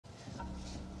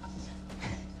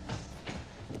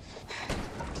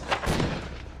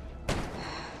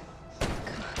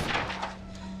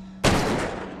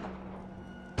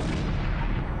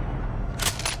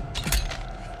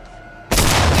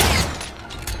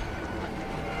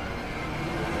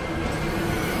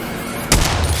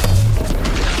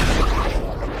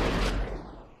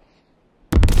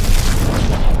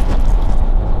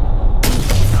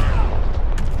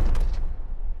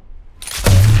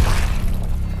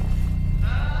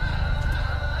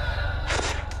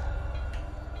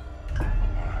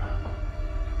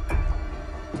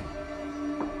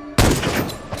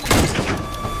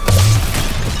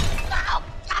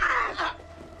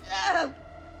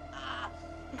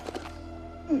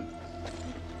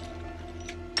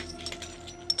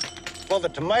For the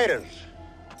tomatoes.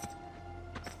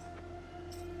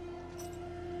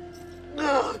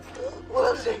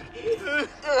 Wilson.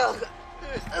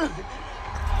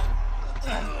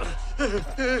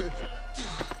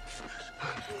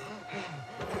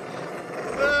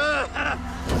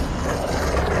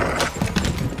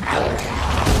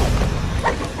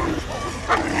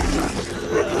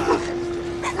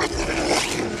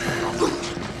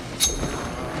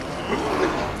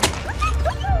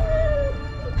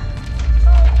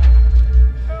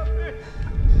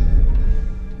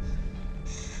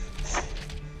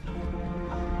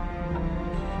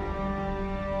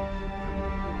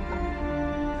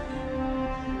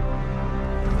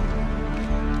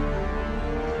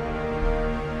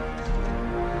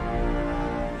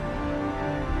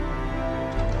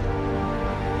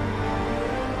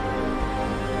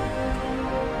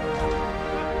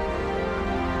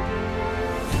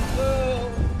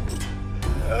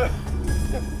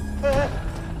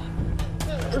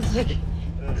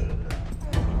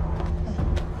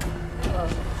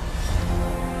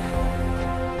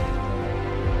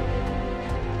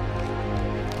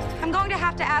 I'm going to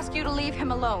have to ask you to leave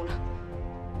him alone.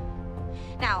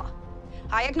 Now,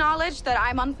 I acknowledge that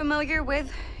I'm unfamiliar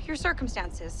with your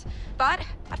circumstances, but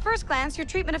at first glance, your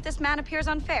treatment of this man appears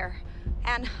unfair,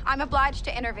 and I'm obliged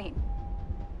to intervene.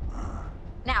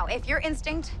 Now, if your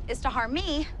instinct is to harm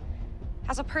me,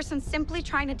 as a person simply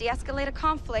trying to de-escalate a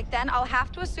conflict, then I'll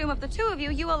have to assume of the two of you,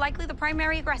 you are likely the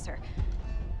primary aggressor.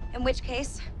 In which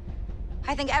case,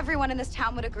 I think everyone in this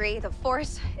town would agree the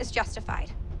force is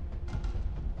justified.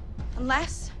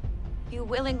 Unless you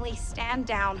willingly stand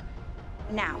down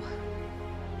now.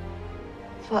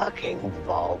 Fucking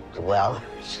vault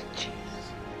dwellers.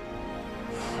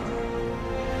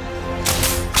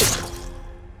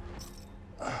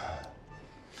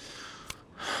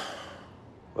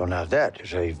 Well, now that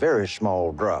is a very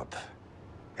small drop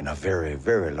in a very,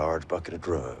 very large bucket of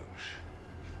drugs.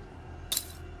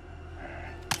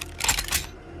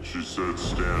 She said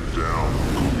stand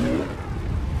down.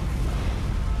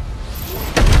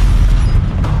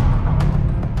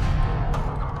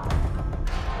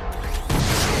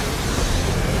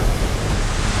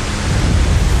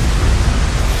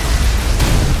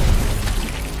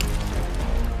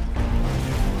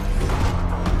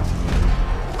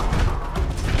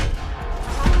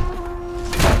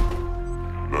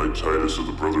 Titus of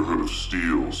the Brotherhood of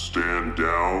Steel, stand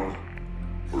down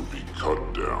or be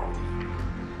cut down.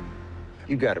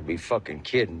 You gotta be fucking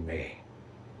kidding me.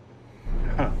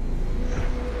 Huh.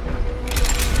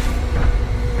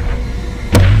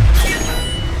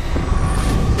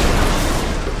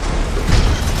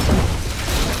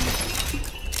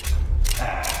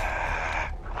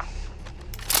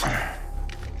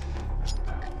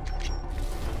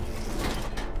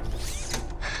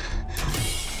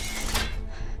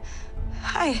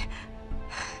 Hi.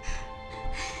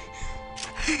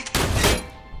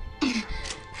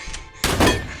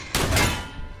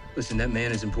 Listen, that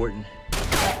man is important.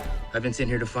 I've been sent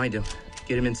here to find him,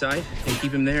 get him inside, and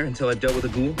keep him there until I've dealt with the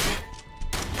ghoul.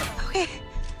 Okay.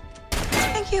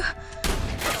 Thank you.